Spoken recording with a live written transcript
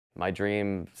My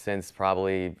dream since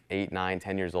probably 8, 9,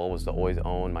 10 years old was to always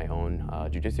own my own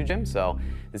jiu-jitsu gym. So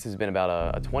this has been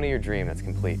about a 20-year dream that's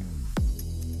complete.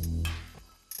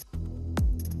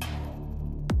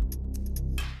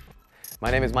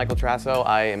 My name is Michael Trasso.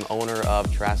 I am owner of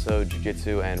Trasso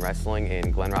Jiu-Jitsu and Wrestling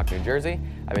in Glen Rock, New Jersey.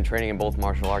 I've been training in both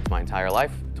martial arts my entire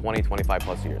life, 20, 25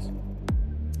 plus years.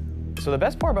 So the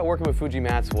best part about working with FUJI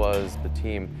mats was the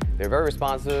team. They were very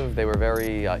responsive, they were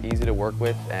very easy to work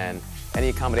with, and any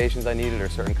accommodations I needed or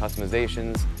certain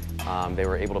customizations, they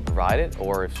were able to provide it.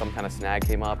 Or if some kind of snag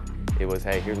came up, it was,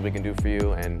 hey, here's what we can do for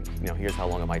you, and here's how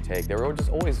long it might take. They were just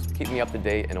always keeping me up to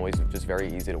date and always just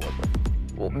very easy to work with.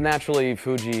 Well, naturally,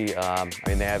 FUJI, I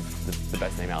mean, they have the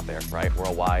best name out there, right?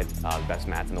 Worldwide, the best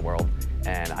mats in the world.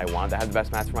 And I wanted to have the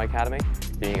best mats for my academy.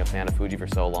 Being a fan of FUJI for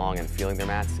so long and feeling their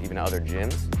mats, even at other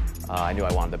gyms, I knew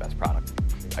I wanted the best product.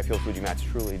 I feel FUJI mats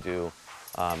truly do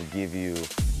give you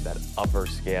that upper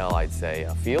scale, I'd say,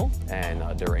 feel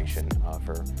and duration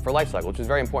for life cycle, which is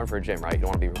very important for a gym, right? You don't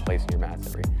want to be replacing your mats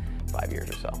every 5 years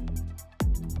or so.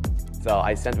 So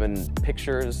I sent them in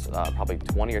pictures, probably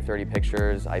 20 or 30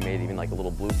 pictures. I made even like a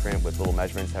little blueprint with little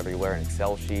measurements everywhere, an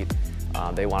Excel sheet.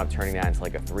 They wound up turning that into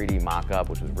like a 3D mock-up,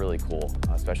 which was really cool,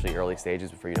 especially early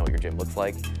stages before you know what your gym looks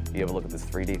like. You have a look at this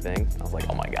 3D thing. I was like,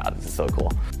 oh my God, this is so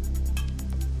cool.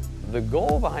 The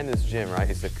goal behind this gym, right,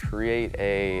 is to create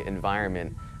an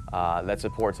environment that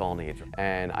supports all needs.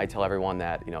 And I tell everyone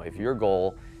that, if your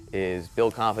goal is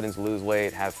build confidence, lose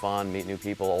weight, have fun, meet new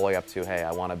people, all the way up to, hey,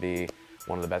 I want to be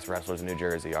one of the best wrestlers in New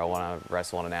Jersey, or I want to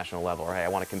wrestle on a national level, or hey, I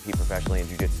want to compete professionally in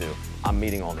jiu-jitsu. I'm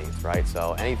meeting all needs, right?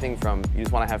 So anything from you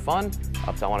just want to have fun,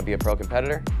 up to I want to be a pro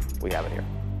competitor, we have it here.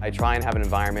 I try and have an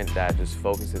environment that just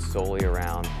focuses solely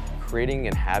around creating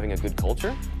and having a good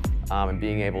culture, and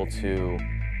being able to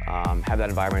have that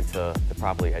environment to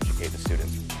properly educate the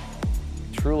students.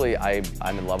 Truly,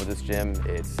 I'm in love with this gym.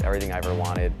 It's everything I ever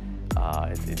wanted.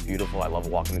 It's beautiful. I love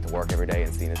walking into work every day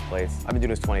and seeing this place. I've been doing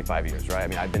this 25 years, right? I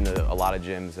mean, I've been to a lot of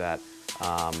gyms that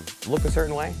look a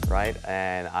certain way, right?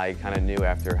 And I kind of knew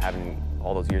after having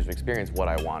all those years of experience what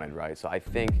I wanted, right? So I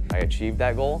think I achieved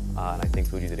that goal, and I think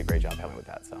FUJI did a great job helping with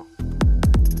that, so.